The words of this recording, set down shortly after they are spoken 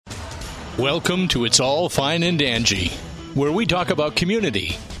Welcome to It's All Fine and Dangy, where we talk about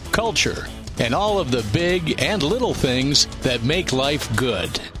community, culture, and all of the big and little things that make life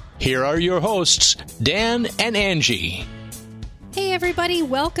good. Here are your hosts, Dan and Angie. Hey everybody,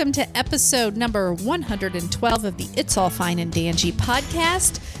 welcome to episode number 112 of the It's All Fine and Dangy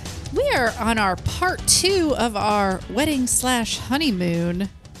podcast. We are on our part 2 of our wedding/honeymoon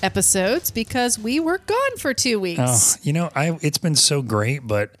episodes because we were gone for 2 weeks. Oh, it's been so great,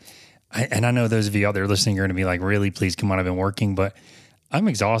 but I know those of you out there listening are going to be like, really, please come on, I've been working, but I'm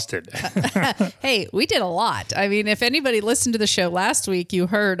exhausted. Hey, we did a lot. I mean, if anybody listened to the show last week, you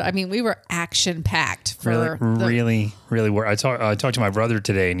heard, we were action-packed. Really. I talked to my brother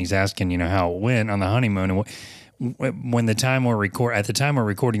today, and he's asking, how it went on the honeymoon. And at the time we're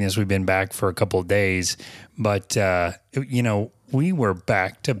recording this, we've been back for a couple of days, but, we were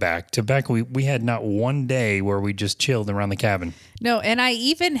back to back to back. We had not one day where we just chilled around the cabin. No, and I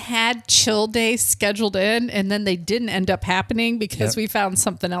even had chill days scheduled in, and then they didn't end up happening because we found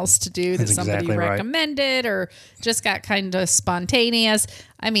something else to do that somebody recommended or just got kind of spontaneous.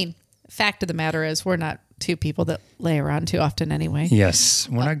 Fact of the matter is we're not two people that lay around too often anyway. Yes,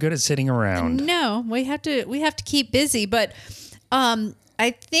 we're not good at sitting around. No, we have to keep busy, but I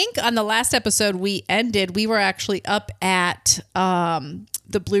think on the last episode we were actually up at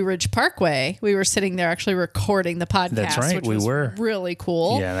the Blue Ridge Parkway. We were sitting there actually recording the podcast. That's right, which was really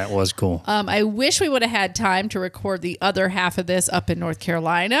cool. Yeah, that was cool. I wish we would have had time to record the other half of this up in North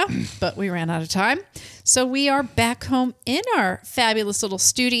Carolina, but we ran out of time. So we are back home in our fabulous little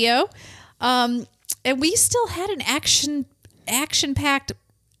studio. And we still had an action-packed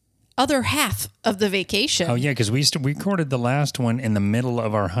other half of the vacation. Oh, yeah, because we recorded the last one in the middle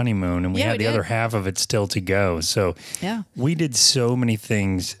of our honeymoon, and we had the other half of it still to go. So we did so many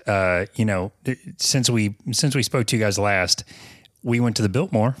things. Since we spoke to you guys last, we went to the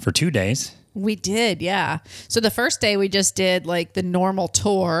Biltmore for 2 days. We did, yeah. So the first day we just did like the normal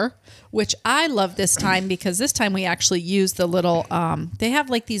tour, which I love this time because this time we actually used the little, they have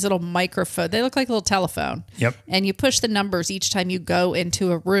like these little microphone. They look like a little telephone. Yep. And you push the numbers each time you go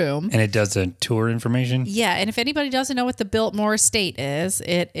into a room. And it does the tour information? Yeah. And if anybody doesn't know what the Biltmore Estate is,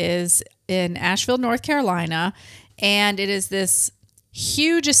 it is in Asheville, North Carolina. And it is this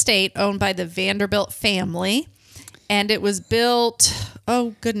huge estate owned by the Vanderbilt family. And it was built,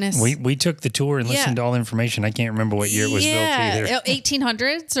 oh goodness. We took the tour and listened to all the information. I can't remember what year it was built either.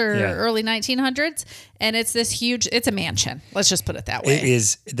 1800s or early 1900s. And it's this huge, it's a mansion. Let's just put it that way.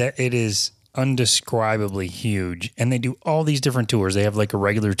 It is undescribably huge. And they do all these different tours. They have like a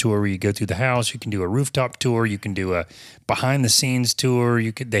regular tour where you go through the house. You can do a rooftop tour. You can do a behind the scenes tour.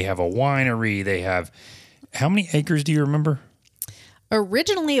 They have a winery. They have, how many acres do you remember?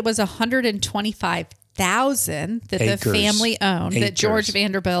 Originally it was 125,000 that acres. The family owned, that George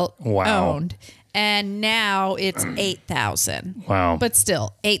Vanderbilt owned. And now it's 8,000. Wow. But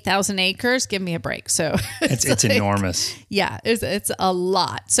still, 8,000 acres, give me a break. So it's enormous. Yeah, it's a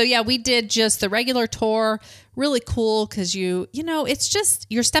lot. So yeah, we did just the regular tour. Really cool because it's just,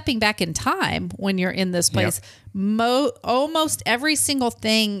 you're stepping back in time when you're in this place. Yep. Almost every single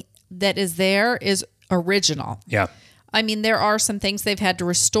thing that is there is original. Yeah. There are some things they've had to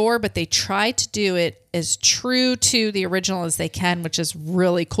restore, but they try to do it as true to the original as they can, which is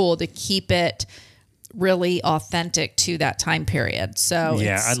really cool to keep it really authentic to that time period. So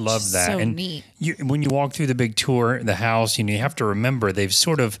yeah, I love that. So and neat. When you walk through the big tour, the house, you have to remember they've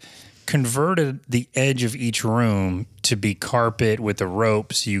sort of converted the edge of each room to be carpet with a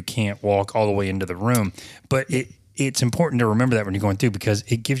rope, so you can't walk all the way into the room. But it's important to remember that when you're going through because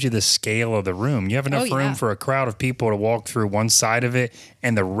it gives you the scale of the room. You have enough room for a crowd of people to walk through one side of it,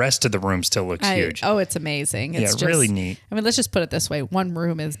 and the rest of the room still looks huge. Oh, it's amazing. It's just really neat. Let's just put it this way. One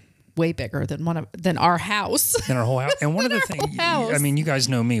room is way bigger than our house. Than our whole house. And one of the things, you guys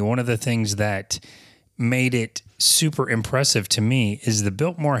know me, one of the things that made it super impressive to me is the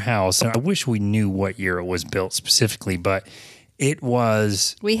Biltmore house. And I wish we knew what year it was built specifically, but it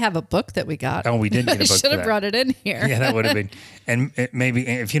was... We have a book that we got. Oh, we did get a book for that. Should have brought it in here. Yeah, that would have been... And maybe,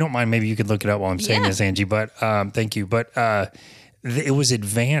 if you don't mind, maybe you could look it up while I'm saying this, Angie. But thank you. But it was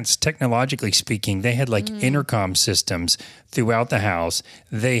advanced, technologically speaking. They had intercom systems throughout the house.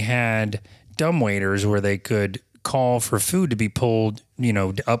 They had dumbwaiters where they could call for food to be pulled,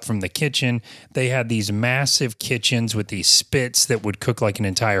 up from the kitchen. They had these massive kitchens with these spits that would cook like an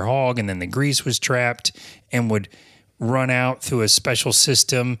entire hog, and then the grease was trapped and would run out through a special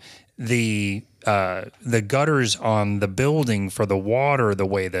system. The the gutters on the building for the water, the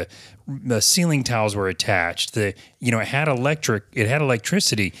way the ceiling tiles were attached. It had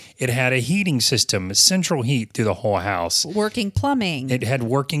electricity. It had a heating system, central heat through the whole house. Working plumbing. It had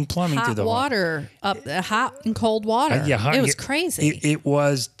working plumbing hot through the water, hot and cold water. It was crazy. It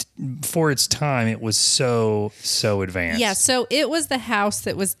was, for its time, it was so advanced. Yeah, so it was the house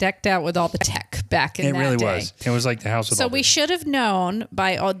that was decked out with all the tech back in that day. It really was. It was like the house with all So we should have known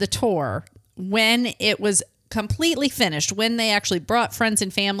by the tour when it was completely finished, when they actually brought friends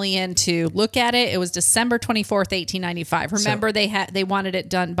and family in to look at it. It was December 24th, 1895. Remember, they wanted it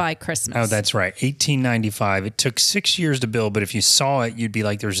done by Christmas. Oh, that's right. 1895. It took 6 years to build, but if you saw it, you'd be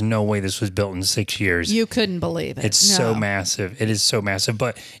like, there's no way this was built in 6 years. You couldn't believe it. It's so massive. It is so massive.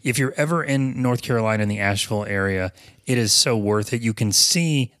 But if you're ever in North Carolina in the Asheville area, it is so worth it. You can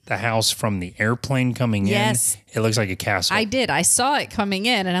see the house from the airplane coming in. It looks like a castle. I did. I saw it coming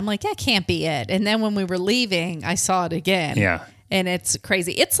in, and I'm like, that can't be it. And then when we were leaving, I saw it again. Yeah. And it's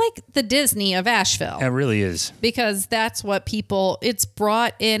crazy. It's like the Disney of Asheville. It really is. Because that's what it's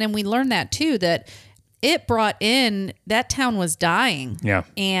brought in, and we learned that too, that it brought in, that town was dying. Yeah.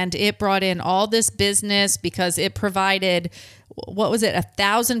 And it brought in all this business because it provided, what was it,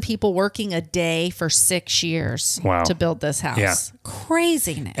 1,000 people working a day for 6 years to build this house. Yeah.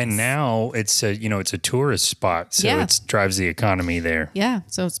 Craziness. And now it's a tourist spot, so it drives the economy there. Yeah,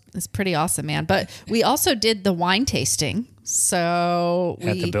 so it's pretty awesome, man. But we also did the wine tasting. So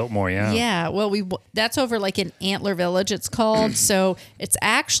at the Biltmore, yeah. Well, that's over like in Antler Village, it's called. So it's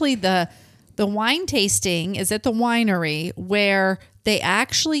actually the wine tasting is at the winery where they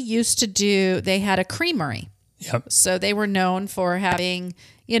actually used to they had a creamery. Yep. So they were known for having,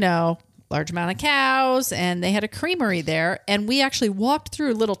 large amount of cows, and they had a creamery there. And we actually walked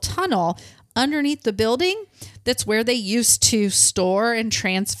through a little tunnel underneath the building. That's where they used to store and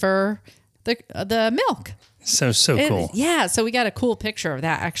transfer the milk. So cool. Yeah. So we got a cool picture of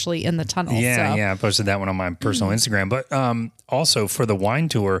that actually in the tunnel. Yeah. I posted that one on my personal Instagram. But also for the wine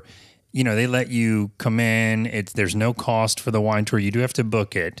tour, they let you come in. There's no cost for the wine tour. You do have to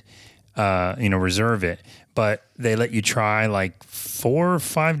book it, reserve it. But they let you try like 4 or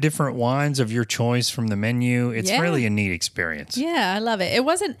 5 different wines of your choice from the menu. It's really a neat experience. Yeah, I love it. It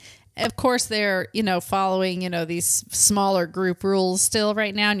wasn't, of course, they're, following, these smaller group rules still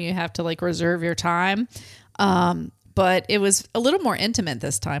right now, and you have to like reserve your time. But it was a little more intimate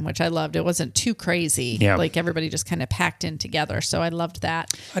this time, which I loved. It wasn't too crazy. Yeah. Like everybody just kind of packed in together. So I loved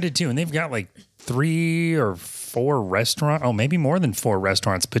that. I did too. And they've got like 3 or 4 restaurants. Oh, maybe more than 4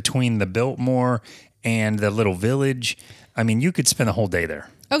 restaurants between the Biltmore and the little village. I mean, you could spend a whole day there.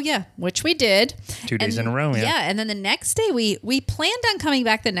 Oh, yeah, which we did. 2 days in a row, yeah. Yeah, and then the next day, we planned on coming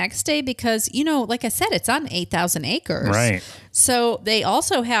back the next day because, like I said, it's on 8,000 acres. Right. So they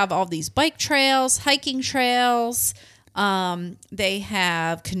also have all these bike trails, hiking trails. They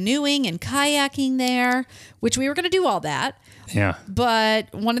have canoeing and kayaking there, which we were going to do all that. Yeah.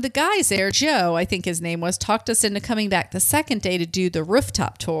 But one of the guys there, Joe, I think his name was, talked us into coming back the second day to do the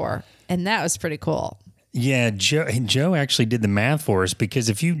rooftop tour. And that was pretty cool. Yeah, Joe actually did the math for us, because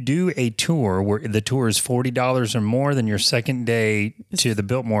if you do a tour where the tour is $40 or more, then your second day to the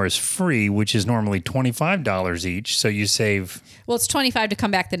Biltmore is free, which is normally $25 each. So you save. Well, it's $25 to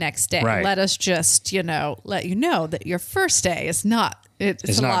come back the next day. Right. Let us just, let you know that your first day is not.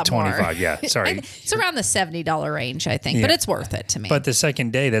 It's a not lot 25. More. Yeah, sorry. It's around the $70 range, I think, but it's worth it to me. But the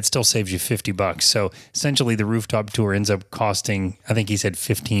second day, that still saves you $50. So essentially, the rooftop tour ends up costing, I think he said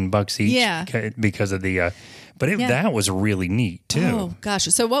 $15 each. Yeah. Because of the. That was really neat too. Oh gosh!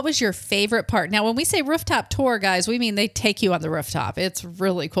 So what was your favorite part? Now, when we say rooftop tour, guys, we mean they take you on the rooftop. It's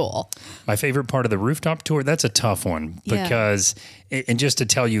really cool. My favorite part of the rooftop tour, that's a tough one because, and just to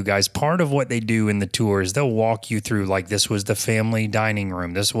tell you guys, part of what they do in the tour is they'll walk you through, like, this was the family dining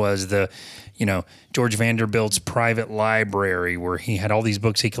room. This was the, George Vanderbilt's private library where he had all these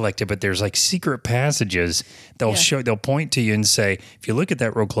books he collected, but there's like secret passages. They'll point to you and say, if you look at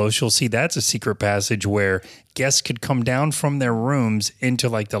that real close, you'll see that's a secret passage where guests could come down from their rooms into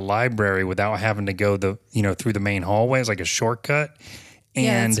like the library without having to go through the main hallway. It's like a shortcut.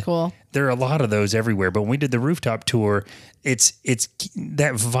 And that's cool. There are a lot of those everywhere. But when we did the rooftop tour, it's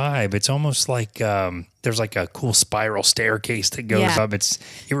that vibe. It's almost like there's like a cool spiral staircase that goes up. It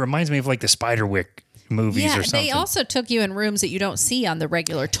reminds me of like the Spiderwick movies or something. They also took you in rooms that you don't see on the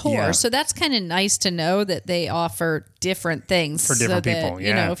regular tour. Yeah. So that's kind of nice to know that they offer different things. For different people,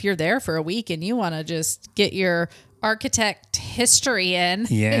 if you're there for a week and you want to just get your architect history in,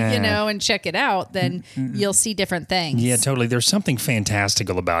 Yeah. and check it out, then you'll see different things. Yeah, totally. There's something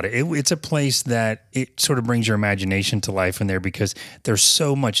fantastical about it. It's a place that it sort of brings your imagination to life in there because there's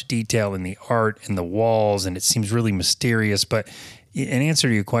so much detail in the art and the walls, and it seems really mysterious. But in answer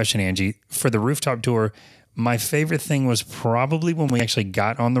to your question, Angie, for the rooftop tour, my favorite thing was probably when we actually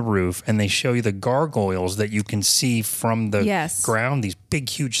got on the roof and they show you the gargoyles that you can see from the ground. These big,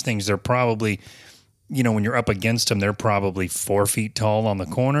 huge things. They're probably, when you're up against them, they're probably 4 feet tall on the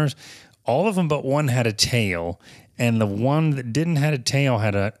corners. All of them but one had a tail. And the one that didn't have a tail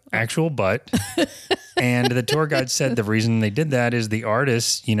had an actual butt. And the tour guide said the reason they did that is the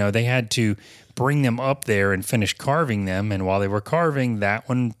artists, they had to bring them up there and finish carving them. And while they were carving, that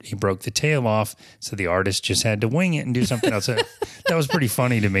one, he broke the tail off. So the artist just had to wing it and do something else. That was pretty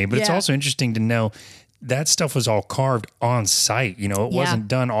funny to me. But it's also interesting to know that stuff was all carved on site. It wasn't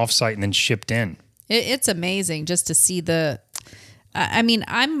done off site and then shipped in. It's amazing just to see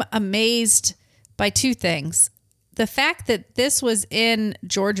I'm amazed by two things. The fact that this was in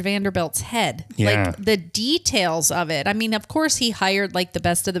George Vanderbilt's head, like the details of it. I mean, of course, he hired like the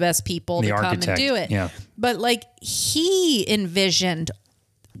best of the best people to come and do it. Yeah. But like he envisioned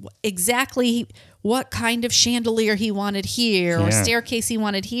exactly what kind of chandelier he wanted here or staircase he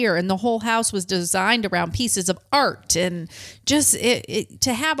wanted here. And the whole house was designed around pieces of art. And just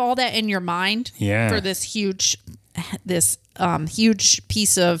to have all that in your mind for this huge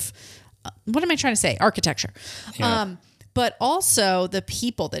piece of, what am I trying to say? Architecture. Yeah. But also the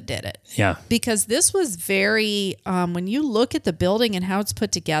people that did it. Yeah. Because this was very, when you look at the building and how it's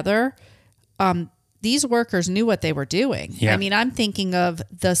put together, these workers knew what they were doing. Yeah. I mean, I'm thinking of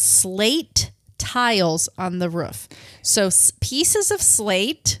the slate tiles on the roof. So pieces of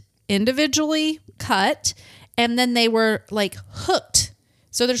slate individually cut, and then they were like hooked.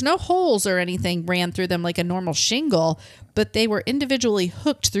 So there's no holes or anything ran through them like a normal shingle, but they were individually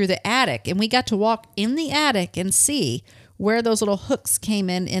hooked through the attic. And we got to walk in the attic and see where those little hooks came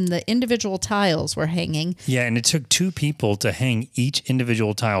in the individual tiles were hanging. Yeah, and it took 2 people to hang each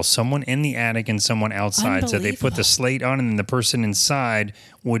individual tile, someone in the attic and someone outside. So they put the slate on, and then the person inside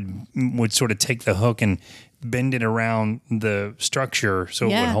would sort of take the hook and bend it around the structure so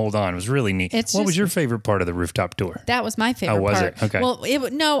it would hold on. It was really neat. What was your favorite part of the rooftop tour? That was my favorite part. Oh, was it? Okay.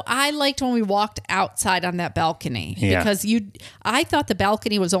 Well, I liked when we walked outside on that balcony because I thought the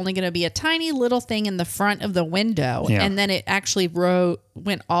balcony was only going to be a tiny little thing in the front of the window, and then it actually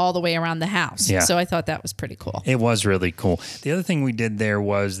went all the way around the house. Yeah. So I thought that was pretty cool. It was really cool. The other thing we did there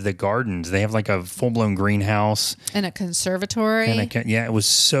was the gardens. They have like a full-blown greenhouse. And a conservatory. It was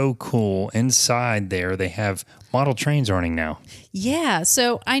so cool. Inside there, they have model trains running now. Yeah,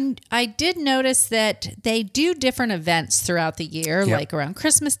 so I did notice that they do different events throughout the year, like around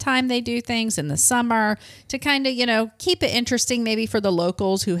Christmas time they do things in the summer to kind of, keep it interesting maybe for the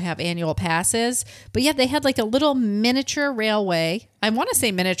locals who have annual passes. But they had like a little miniature railway. I want to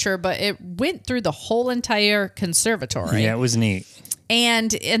say miniature, but it went through the whole entire conservatory. Yeah, it was neat.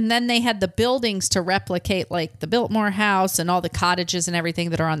 And then they had the buildings to replicate like the Biltmore House and all the cottages and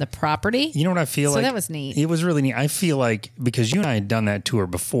everything that are on the property. You know what I feel like? So that was neat. It was really neat. I feel like because you and I had done that tour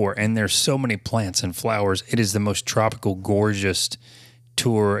before and there's so many plants and flowers, it is the most tropical, gorgeous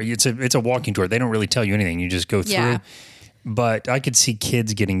tour. It's a walking tour. They don't really tell you anything. You just go through. Yeah. But I could see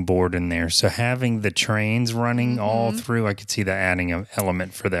kids getting bored in there. So having the trains running all through, I could see that adding an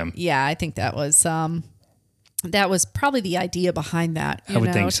element for them. Yeah, I think that was probably the idea behind that. I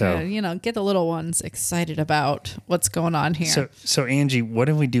would think so. To, get the little ones excited about what's going on here. So Angie, what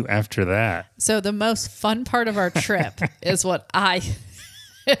did we do after that? So the most fun part of our trip is what I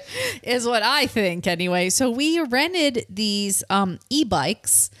think anyway. So we rented these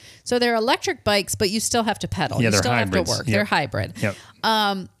e-bikes. So they're electric bikes, but you still have to pedal. Yeah, you they're still hybrids. have to work. Yep. They're hybrid. Yep.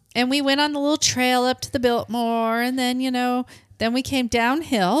 And we went on the little trail up to the Biltmore, and then then we came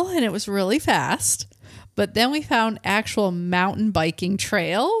downhill, and it was really fast. But then we found actual mountain biking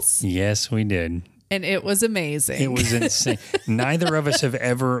trails. Yes, we did. And it was amazing. It was insane. Neither of us have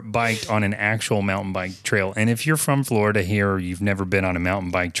ever biked on an actual mountain bike trail. And if you're from Florida here or you've never been on a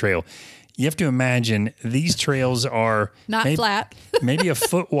mountain bike trail, you have to imagine these trails are not flat. Maybe a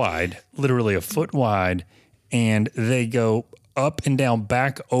foot wide, literally a foot wide, and they go up and down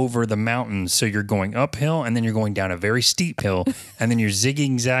back over the mountains. So you're going uphill and then you're going down a very steep hill and then you're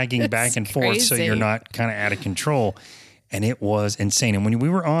zigging, zagging back and forth. So you're not kind of out of control. And it was insane. And when we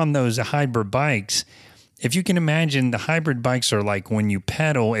were on those hybrid bikes, if you can imagine, the hybrid bikes are like when you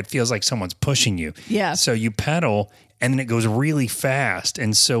pedal, it feels like someone's pushing you. Yeah. So you pedal and then it goes really fast.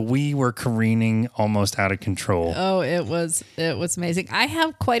 And so we were careening almost out of control. Oh, it was amazing. I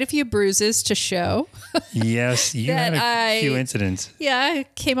have quite a few bruises to show. Yes, you had a few incidents. Yeah, I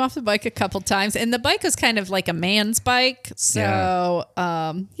came off the bike a couple times, and the bike was kind of like a man's bike. So,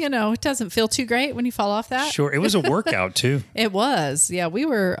 it doesn't feel too great when you fall off that. Sure. It was a workout too. It was. Yeah, we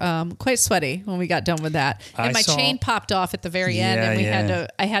were quite sweaty when we got done with that. And my chain popped off at the very end, and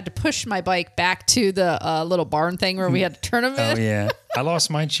I had to push my bike back to the little barn thing where we had to turn them in. Oh, yeah. I lost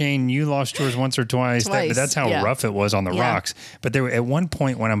my chain. You lost yours once or twice. But that's how rough it was on the rocks. But there, at one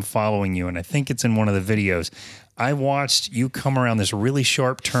point when I'm following you, and I think it's in one of the videos, I watched you come around this really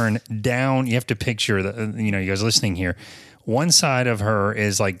sharp turn down. You have to picture, you guys listening here. One side of her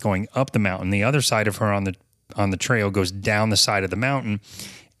is like going up the mountain. The other side of her on the trail goes down the side of the mountain.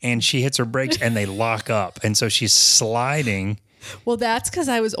 And she hits her brakes and they lock up. And so she's sliding. Well, that's because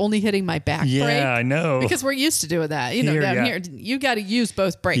I was only hitting my back brake. Yeah, I know. Because we're used to doing that. Down here, you got to use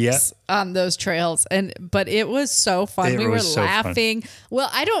both brakes on those trails. But it was so fun. We were laughing. Well,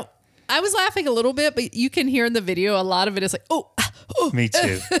 I was laughing a little bit, but you can hear in the video a lot of it is like, oh. Me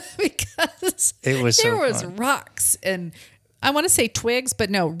too. Because it was there was rocks and I want to say twigs, but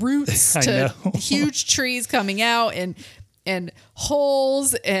no, roots to huge trees coming out and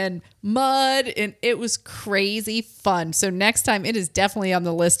holes and mud, and it was crazy fun. So next time, it is definitely on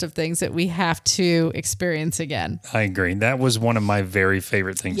the list of things that we have to experience again. I agree. That was one of my very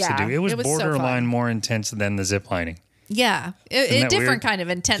favorite things to do. It was borderline more intense than the zip lining. Yeah, a different kind of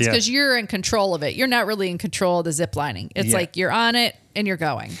intense because you're in control of it. You're not really in control of the zip lining. It's like you're on it and you're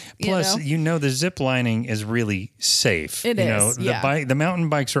going. Plus, the zip lining is really safe. It is. The mountain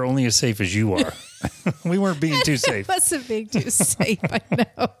bikes are only as safe as you are. We weren't being too safe. It wasn't being too safe. I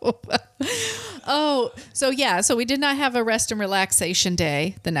know. So we did not have a rest and relaxation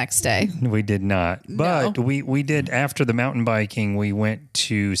day the next day. We did not. But we did, after the mountain biking, we went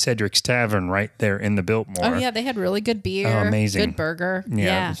to Cedric's Tavern right there in the Biltmore. Oh, yeah. They had really good beer. Oh, amazing. Good burger.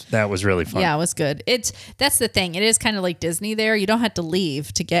 Yeah. That was really fun. Yeah, it was good. That's the thing. It is kind of like Disney there. You don't have to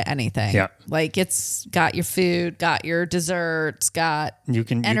leave to get anything. Yeah. Like it's got your food, got your desserts, got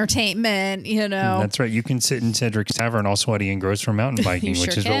entertainment, That's right. You can sit in Cedric's Tavern all sweaty and gross from mountain biking,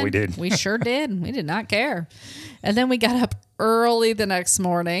 which is what we did. We sure did. We did not care. And then we got up early the next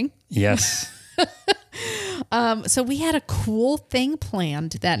morning. Yes. So we had a cool thing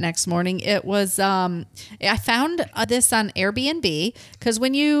planned that next morning. It was, I found this on Airbnb because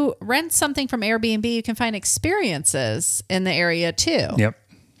when you rent something from Airbnb, you can find experiences in the area too. Yep.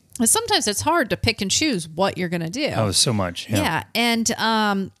 Sometimes it's hard to pick and choose what you're going to do. Oh, so much. Yeah. And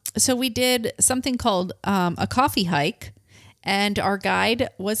so we did something called a coffee hike. And our guide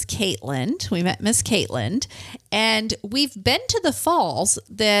was Caitlin. We met Miss Caitlin. And we've been to the falls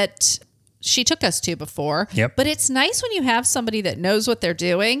that she took us to before. Yep. But it's nice when you have somebody that knows what they're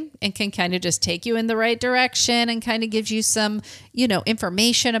doing and can kind of just take you in the right direction and kind of gives you some,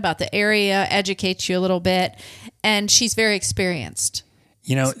 information about the area, educates you a little bit. And she's very experienced.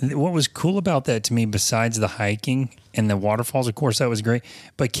 What was cool about that to me, besides the hiking and the waterfalls, of course, that was great.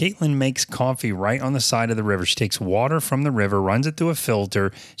 But Caitlin makes coffee right on the side of the river. She takes water from the river, runs it through a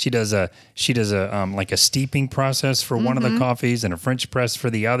filter. She does a like a steeping process for one of the coffees and a French press for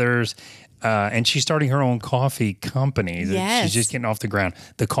the others. And she's starting her own coffee company. Yes. She's just getting off the ground.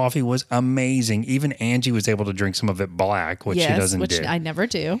 The coffee was amazing. Even Angie was able to drink some of it black, which she doesn't do. I never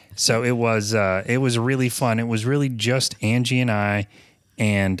do. So it was really fun. It was really just Angie and I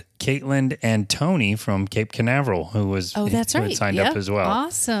and Caitlin and Tony from Cape Canaveral, who had signed up as well.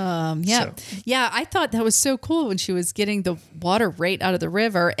 Awesome. Yeah. Yeah. I thought that was so cool when she was getting the water right out of the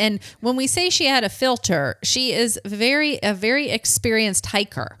river. And when we say she had a filter, she is a very experienced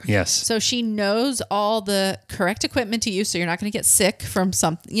hiker. Yes. So she knows all the correct equipment to use. So you're not going to get sick from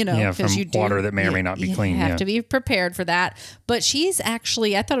something, from water that may or may not be clean. You have to be prepared for that. But she's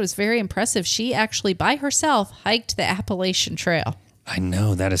actually, I thought it was very impressive. She actually by herself hiked the Appalachian Trail. I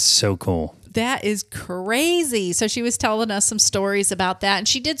know. That is so cool. That is crazy. So she was telling us some stories about that. And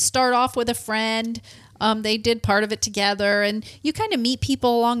she did start off with a friend. They did part of it together, and you kind of meet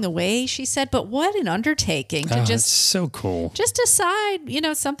people along the way, she said, but what an undertaking to it's so cool. Just decide,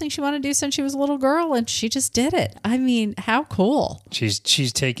 something she wanted to do since she was a little girl, and she just did it. I mean, how cool. She's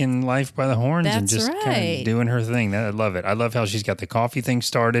taking life by the horns and just kind of doing her thing. I love it. I love how she's got the coffee thing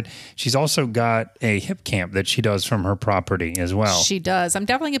started. She's also got a hip camp that she does from her property as well. She does. I'm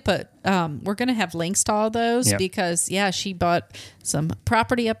definitely going to put, we're going to have links to all those because, she bought some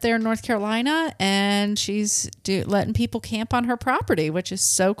property up there in North Carolina, and and she's letting people camp on her property, which is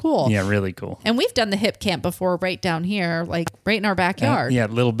so cool. Yeah, really cool. And we've done the hip camp before, right down here, like right in our backyard. Yeah, a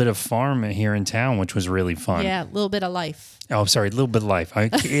little bit of farm here in town, which was really fun. Yeah, a little bit of life. Oh, sorry, a little bit of life.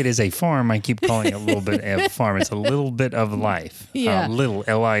 It is a farm. I keep calling it a little bit of farm. It's a little bit of life. Yeah. Little,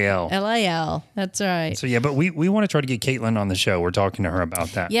 L-I-L. L-I-L. That's right. So, yeah, but we want to try to get Caitlin on the show. We're talking to her about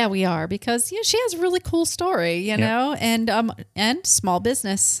that. Yeah, we are, because she has a really cool story, you know, and small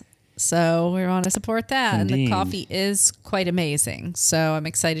business. So we want to support that. Indeed. And the coffee is quite amazing. So I'm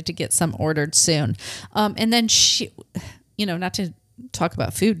excited to get some ordered soon. And then she, not to talk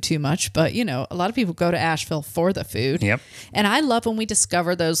about food too much, but a lot of people go to Asheville for the food. Yep. And I love when we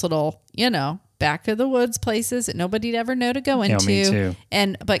discover those little, back of the woods places that nobody'd ever know to go into. Me too.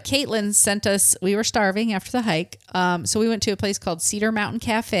 But Caitlin sent us, we were starving after the hike. So we went to a place called Cedar Mountain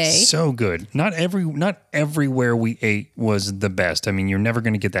Cafe. So good. Not everywhere we ate was the best. I mean, you're never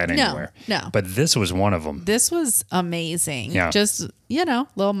going to get that anywhere. No. But this was one of them. This was amazing. Yeah. Just,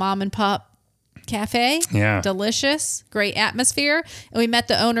 little mom and pop cafe. Yeah. Delicious. Great atmosphere. And we met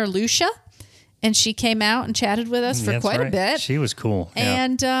the owner, Lucia, and she came out and chatted with us for That's quite right. a bit. She was cool. Yeah.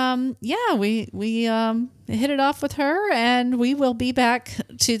 And we hit it off with her, and we will be back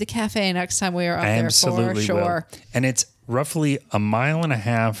to the cafe next time we are up there for sure. Will. And it's roughly 1.5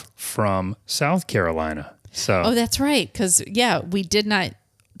 miles from South Carolina. So Oh, that's right. Because we did not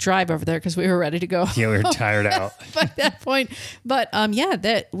drive over there because we were ready to go. Yeah, we were tired out by that point. But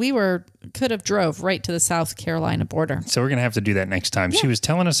that we could have drove right to the South Carolina border. So we're gonna have to do that next time. Yeah. She was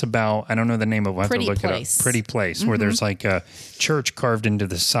telling us about, I don't know the name of it. We'll have to look it up. Pretty Place, where there's like a church carved into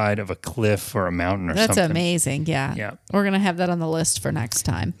the side of a cliff or a mountain or something. That's amazing. Yeah. We're gonna have that on the list for next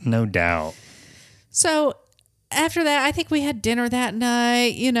time. No doubt. So after that, I think we had dinner that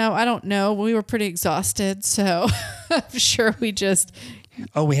night. I don't know. We were pretty exhausted, so I'm sure we just.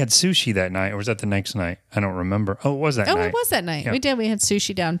 Oh, we had sushi that night, or was that the next night? I don't remember. Oh, it was that night. Oh, it was that night. Yeah. We did. We had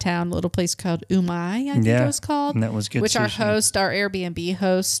sushi downtown, a little place called Umai, I think it was called. And that was good Which sushi. our Airbnb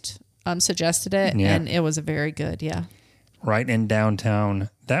host suggested it, and it was very good, Right in downtown.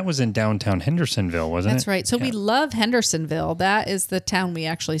 That was in downtown Hendersonville, wasn't it? That's right. So we love Hendersonville. That is the town we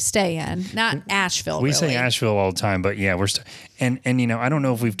actually stay in, not Asheville. We really. say Asheville all the time, but yeah, and I don't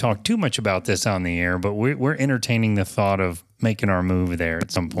know if we've talked too much about this on the air, but we're entertaining the thought of making our move there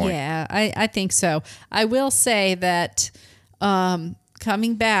at some point. Yeah, I think so. I will say that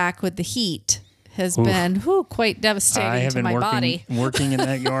coming back with the heat has been quite devastating to my body. Working in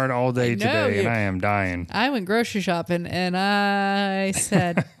that yard all day today, and I am dying. I went grocery shopping, and I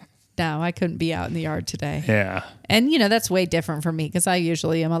said, no, I couldn't be out in the yard today. Yeah. And, that's way different for me because I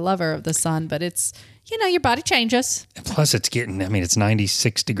usually am a lover of the sun, but it's, your body changes. Plus, it's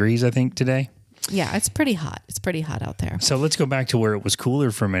 96 degrees, I think, today. Yeah, it's pretty hot. It's pretty hot out there. So let's go back to where it was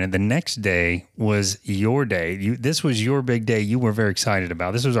cooler for a minute. The next day was your day. This was your big day you were very excited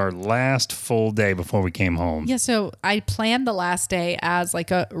about. This was our last full day before we came home. Yeah, so I planned the last day as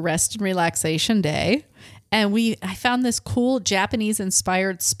like a rest and relaxation day. And I found this cool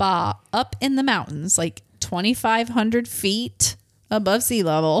Japanese-inspired spa up in the mountains, like 2,500 feet above sea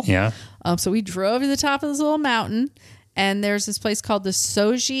level. Yeah. So we drove to the top of this little mountain, and there's this place called the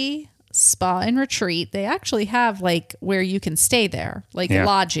Soji Spa and Retreat. They actually have like where you can stay there, like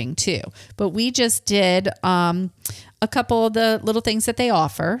lodging too. But we just did a couple of the little things that they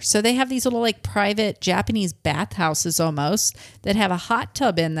offer. So they have these little like private Japanese bathhouses almost that have a hot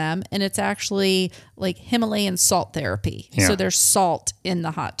tub in them, and it's actually like Himalayan salt therapy. Yeah. So there's salt in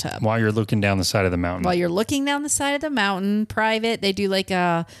the hot tub. While you're looking down the side of the mountain. While you're looking down the side of the mountain, private, they do like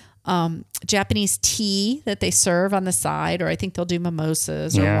a Japanese tea that they serve on the side, or I think they'll do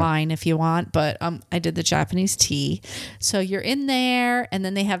mimosas or wine if you want. But I did the Japanese tea. So you're in there, and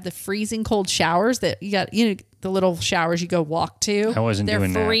then they have the freezing cold showers that you got, the little showers you go walk to. I wasn't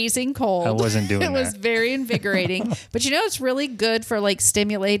doing that. They're freezing cold. I wasn't doing that. It was very invigorating. But it's really good for like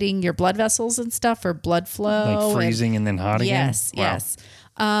stimulating your blood vessels and stuff, for blood flow. Like freezing and then hot again? Yes, wow. Yes.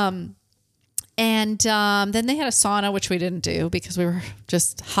 And then they had a sauna, which we didn't do because we were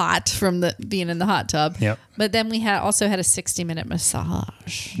just hot from being in the hot tub. Yep. But then we also had a 60-minute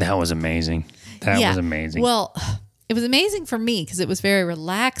massage. That was amazing. That was amazing. Well, it was amazing for me because it was very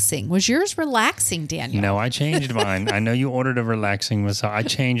relaxing. Was yours relaxing, Daniel? No, I changed mine. I know you ordered a relaxing massage. I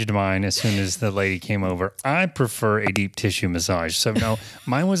changed mine as soon as the lady came over. I prefer a deep tissue massage. So no,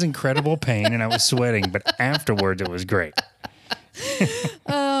 mine was incredible pain and I was sweating, but afterwards it was great.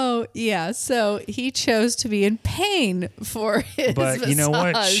 Oh, yeah. So he chose to be in pain for his But massage. you know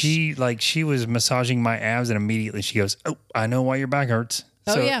what? She was massaging my abs and immediately she goes, "Oh, I know why your back hurts."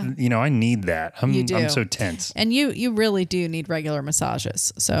 Oh, So, yeah. I need that. You do. I'm so tense. And you really do need regular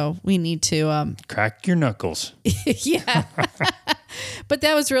massages. So we need to Crack your knuckles. yeah. But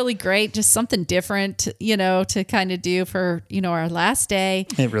that was really great. Just something different, to kind of do for, our last day.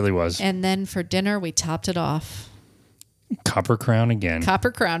 It really was. And then for dinner, we topped it off. Copper Crown again.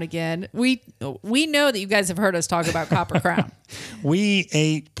 Copper Crown again. We know that you guys have heard us talk about Copper Crown. We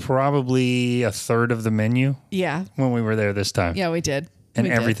ate probably a third of the menu Yeah. when we were there this time. Yeah, we did. And We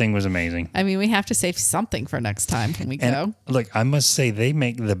did. everything was amazing. I mean, we have to save something for next time when we go. And look, I must say they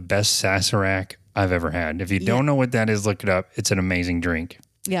make the best Sazerac I've ever had. If you don't know what that is, look it up. It's an amazing drink.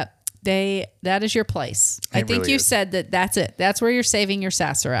 Yeah. That is your place. I It think really you is. said that's it. That's where you're saving your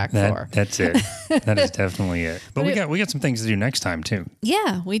Sazerac for. That's it. That is definitely it. But we got some things to do next time too.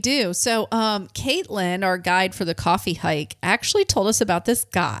 Yeah, we do. So, Caitlin, our guide for the coffee hike, actually told us about this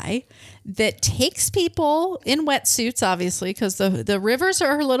guy that takes people in wetsuits, obviously, because the rivers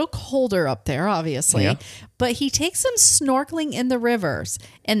are a little colder up there, obviously. Yeah. But he takes them snorkeling in the rivers,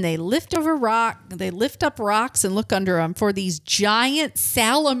 and they lift up rocks and look under them for these giant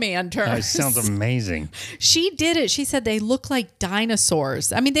salamanders. That sounds amazing. She did it. She said they look like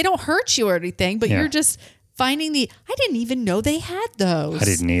dinosaurs. I mean, they don't hurt you or anything, but Yeah. you're just finding I didn't even know they had those. I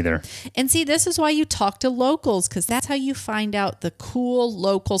didn't either. And see, this is why you talk to locals, because that's how you find out the cool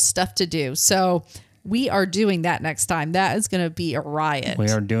local stuff to do. So we are doing that next time. That is going to be a riot. We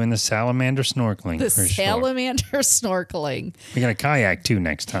are doing the salamander snorkeling the for sure. salamander snorkeling. We got a kayak too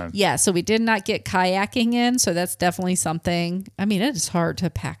next time. Yeah, so we did not get kayaking in, so that's definitely something. I mean, it is hard to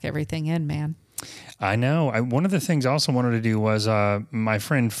pack everything in, man. I know. One of the things I also wanted to do was my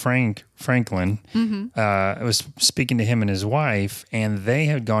friend Franklin. I was speaking to him and his wife, and they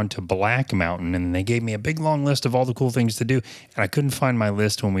had gone to Black Mountain, and they gave me a big long list of all the cool things to do. And I couldn't find my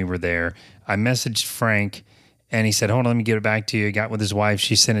list when we were there. I messaged Frank, and he said, "Hold on, let me get it back to you." He got with his wife.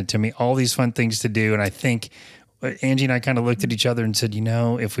 She sent it to me. All these fun things to do, and I think Angie and I kind of looked at each other and said,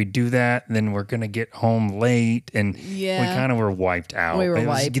 if we do that, then we're going to get home late. And we kind of were wiped out. We were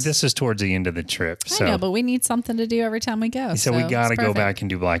wiped. This is towards the end of the trip. So. I know, but we need something to do every time we go. So we got to go back and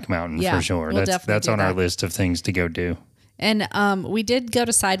do Black Mountain Yeah, for sure. we'll That's definitely do on our that. list of things to go do. And we did go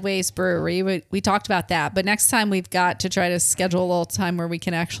to Sideways Brewery. We talked about that. But next time we've got to try to schedule a little time where we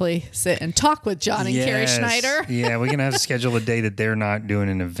can actually sit and talk with John and Carrie Schneider. Yeah, we're going to have to schedule a day that they're not doing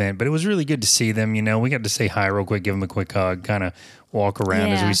an event. But it was really good to see them. We got to say hi real quick, give them a quick hug, kind of walk around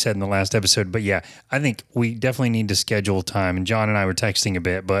as Yeah. we said in the last episode. But yeah, I think we definitely need to schedule time. And John and I were texting a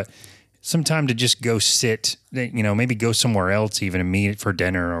bit, but some time to just go sit, maybe go somewhere else even and meet for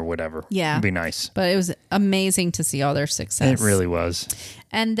dinner or whatever. Yeah. It'd be nice. But it was amazing to see all their success. It really was.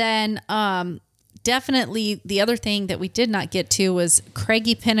 And then definitely the other thing that we did not get to was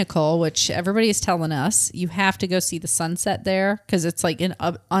Craigie Pinnacle, which everybody is telling us you have to go see the sunset there because it's like an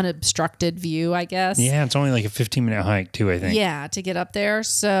unobstructed view, I guess. Yeah, it's only like a 15-minute hike too, I think. Yeah, to get up there.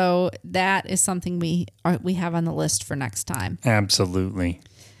 So that is something we have on the list for next time. Absolutely.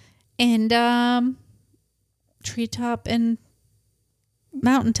 And treetop and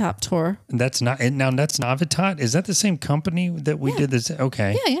mountaintop tour. That's Navitat. Is that the same company that we did this?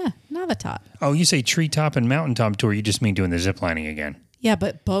 Okay. Yeah, Navitat. Oh, you say treetop and mountaintop tour. You just mean doing the zip lining again. Yeah,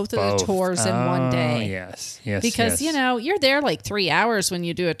 but both of the tours in one day. Yes. Because, you're there like 3 hours when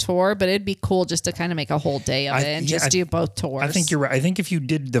you do a tour, but it'd be cool just to kind of make a whole day of it and do both tours. I think you're right. I think if you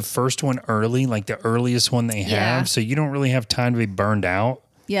did the first one early, like the earliest one they have, Yeah. so you don't really have time to be burned out,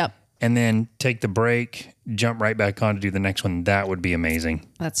 Yep, and then take the break, jump right back on to do the next one, that would be amazing.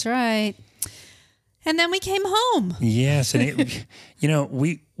 that's right. And then we came home. Yes. And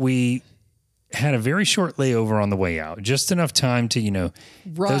we had a very short layover on the way out, just enough time to,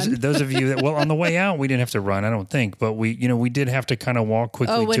 Run. those of you that, well, on the way out, we didn't have to run, I don't think, but we did have to kind of walk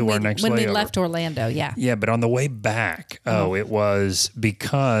quickly to our next layover. When we left Orlando, yeah. Yeah, but on the way back, it was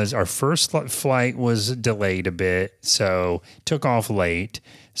because our first flight was delayed a bit, so took off late.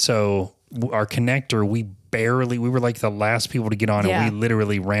 So our connector, we were like the last people to get on, Yeah. and we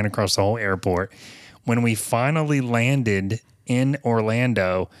literally ran across the whole airport. When we finally landed in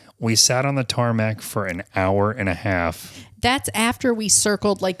Orlando, we sat on the tarmac for an hour and a half. That's after we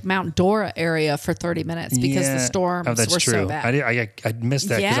circled like Mount Dora area for 30 minutes because the storms that's were true. so bad. I missed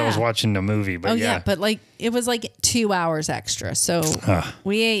that because I was Yeah. watching the movie. But But like it was like 2 hours extra. So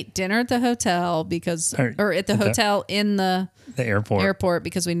we ate dinner at the hotel or at the hotel in the airport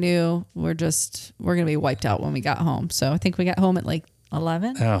because we knew we're going to be wiped out when we got home. So I think we got home at like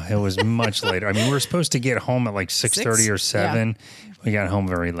 11. Oh, it was much later. I mean, we were supposed to get home at like 6:30 or 7. We got home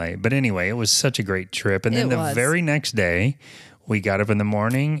very late. But anyway, it was such a great trip. And then It the was. very next day, we got up in the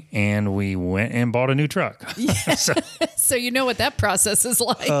morning and we went and bought a new truck. So you know what that process is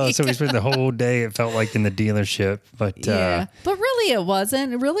like. So we spent the whole day, it felt like, in the dealership. But but really it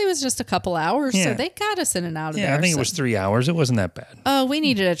wasn't. It really was just a couple hours. Yeah. So they got us in and out of there. I think it was 3 hours. It wasn't that bad. Oh, we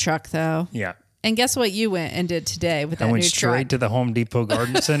needed a truck though. Yeah. And guess what you went and did today with that I went new straight truck? to the Home Depot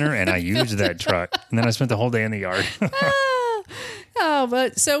Garden Center and I used that truck. And then I spent the whole day in the yard.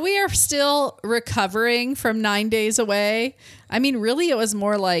 But so we are still recovering from 9 days away. I mean, really, it was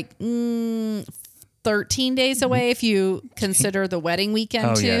more like 13 days away if you consider the wedding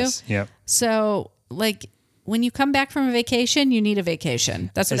weekend too. Yes. Yep. So, like, when you come back from a vacation, you need a vacation.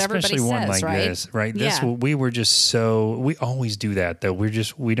 That's what Especially everybody one says, like right? this, right? Yeah. We were just we always do that though.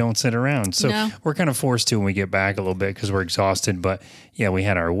 We don't sit around. So No. we're kind of forced to when we get back a little bit because we're exhausted. But yeah, we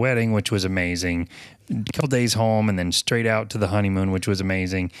had our wedding, which was amazing. A couple days home and then straight out to the honeymoon, which was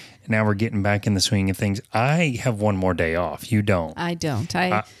amazing. And now we're getting back in the swing of things. I have one more day off. You don't. I don't.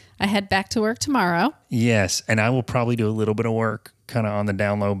 I head back to work tomorrow. Yes, and I will probably do a little bit of work kind of on the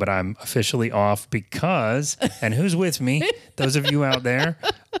down low, but I'm officially off because, and who's with me? Those of you out there,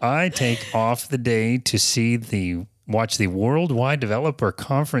 I take off the day to watch the Worldwide Developer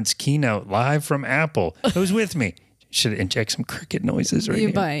Conference keynote live from Apple. Who's with me? Should inject some cricket noises right You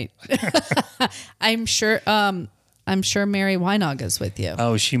here. might. I'm sure Mary Weinog is with you.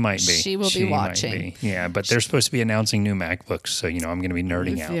 Oh, she might be. She will be watching. Yeah, but they're supposed to be announcing new MacBooks, so I'm going to be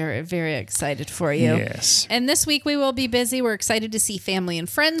nerding out. Very, very excited for you. Yes. And this week we will be busy. We're excited to see family and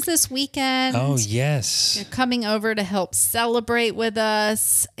friends this weekend. Oh, yes. They're coming over to help celebrate with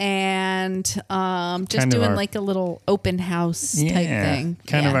us and just Kind of doing our- like a little open house type thing.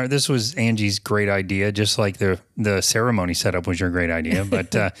 Kind of this was Angie's great idea, just like the ceremony setup was your great idea.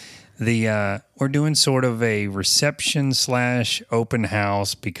 But we're doing sort of a reception / open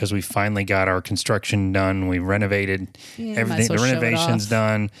house because we finally got our construction done. We renovated everything. well The show it renovation's off.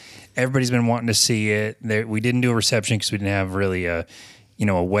 done. Everybody's been wanting to see it. We didn't do a reception because we didn't have really a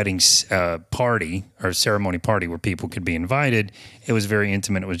wedding party or ceremony party where people could be invited. It was very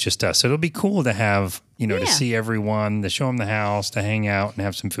intimate. It was just us. So it'll be cool to have, to see everyone, to show them the house, to hang out and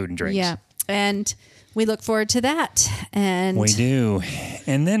have some food and drinks. Yeah. And we look forward to that. And We do.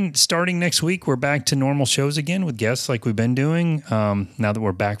 And then starting next week, we're back to normal shows again with guests like we've been doing now that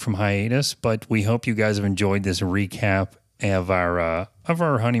we're back from hiatus. But we hope you guys have enjoyed this recap of our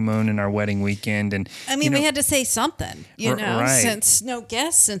honeymoon and our wedding weekend. And I mean, we had to say something, right. since no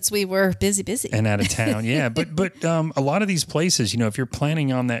guests, since we were busy. and out of town. Yeah. But a lot of these places, if you're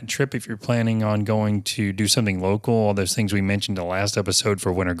planning on that trip, if you're planning on going to do something local, all those things we mentioned in the last episode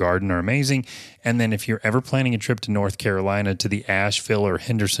for Winter Garden are amazing. And then if you're ever planning a trip to North Carolina, to the Asheville or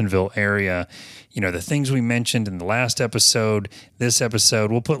Hendersonville area, the things we mentioned in the last episode, this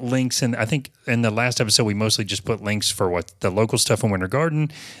episode, we'll put links in. I think in the last episode, we mostly just put links for what the local stuff in Winter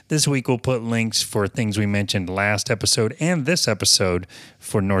Garden. This week, we'll put links for things we mentioned last episode and this episode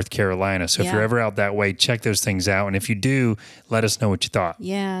for North Carolina. So if you're ever out that way, check those things out. And if you do, let us know what you thought.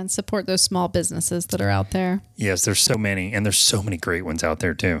 Yeah, and support those small businesses that are out there. Yes, there's so many, and there's so many great ones out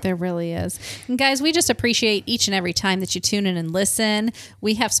there too. There really is. And guys, we just appreciate each and every time that you tune in and listen.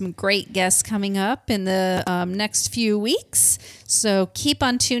 We have some great guests coming up in the next few weeks. So keep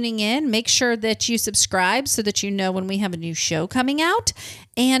on tuning in. Make sure that you subscribe so that you know when we have a new show coming out.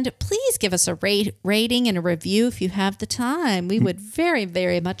 And please give us a rating and a review if you have the time. We would very,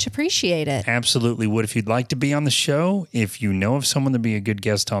 very much appreciate it. Absolutely would. If you'd like to be on the show, if you know of someone to be a good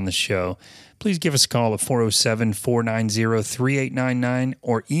guest on the show, please give us a call at 407-490-3899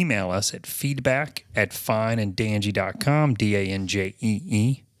 or email us at feedback@fineanddangie.com,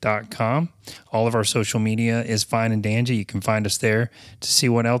 DANJEE.com. All of our social media is Fine and Dangie. You can find us there to see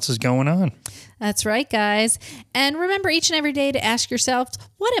what else is going on. That's right, guys. And remember each and every day to ask yourself,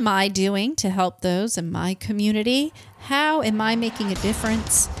 what am I doing to help those in my community? How am I making a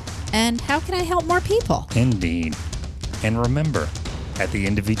difference? And how can I help more people? Indeed. And remember, at the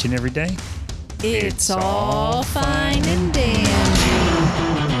end of each and every day, It's all fine and dandy.